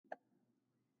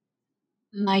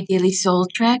My Daily Soul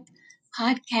Trek,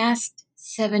 Podcast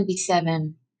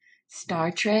 77, Star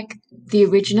Trek, the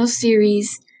original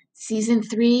series, Season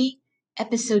 3,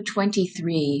 Episode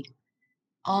 23,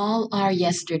 All Our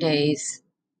Yesterdays.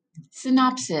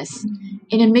 Synopsis.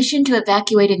 In a mission to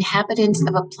evacuate inhabitants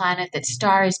of a planet that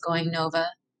star is going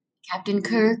nova, Captain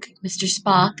Kirk, Mr.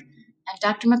 Spock, and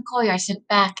Dr. McCoy are sent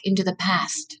back into the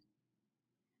past.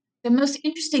 The most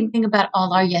interesting thing about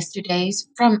All Our Yesterdays,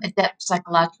 from a depth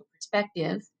psychological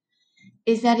perspective,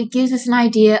 is that it gives us an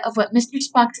idea of what Mr.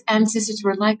 Spock's ancestors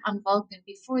were like on Vulcan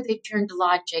before they turned to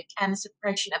logic and the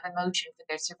suppression of emotion for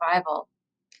their survival.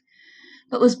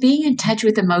 But was being in touch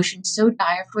with emotion so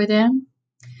dire for them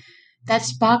that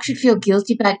Spock should feel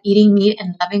guilty about eating meat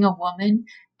and loving a woman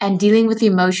and dealing with the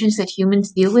emotions that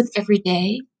humans deal with every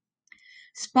day?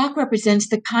 Spock represents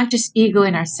the conscious ego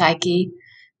in our psyche,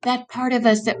 that part of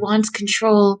us that wants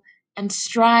control and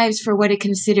strives for what it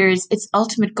considers its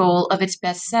ultimate goal of its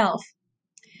best self.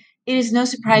 It is no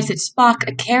surprise that Spock,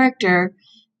 a character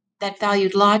that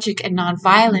valued logic and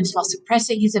nonviolence while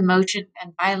suppressing his emotion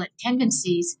and violent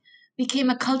tendencies, became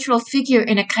a cultural figure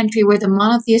in a country where the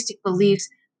monotheistic beliefs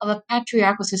of a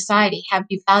patriarchal society have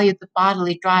devalued the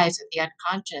bodily drives of the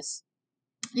unconscious.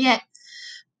 Yet,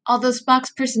 although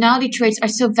Spock's personality traits are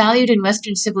so valued in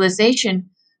Western civilization,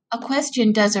 a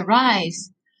question does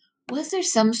arise. Was there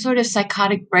some sort of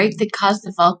psychotic break that caused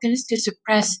the Vulcans to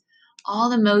suppress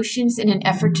all emotions in an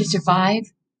effort to survive?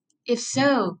 If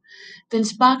so, then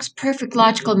Spock's perfect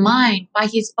logical mind, by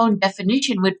his own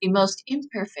definition, would be most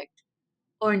imperfect,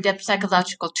 or in depth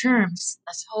psychological terms,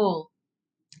 less whole.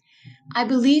 I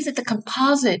believe that the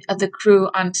composite of the crew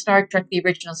on Star Trek the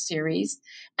original series,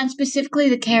 and specifically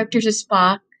the characters of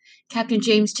Spock, Captain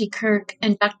James T. Kirk,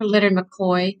 and Dr. Leonard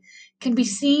McCoy, can be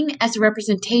seen as a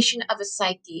representation of the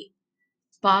psyche.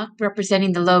 Spock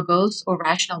representing the logos, or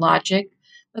rational logic,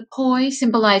 McCoy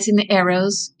symbolizing the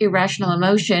eros, irrational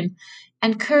emotion,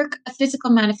 and Kirk a physical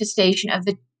manifestation of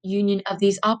the union of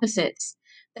these opposites.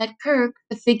 That Kirk,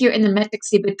 the figure in the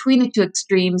metaxy between the two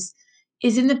extremes,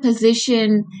 is in the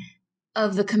position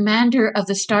of the commander of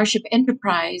the Starship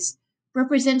Enterprise,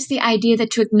 represents the idea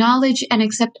that to acknowledge and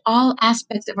accept all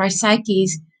aspects of our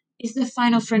psyches is the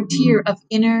final frontier of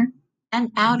inner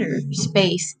and outer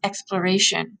space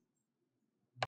exploration.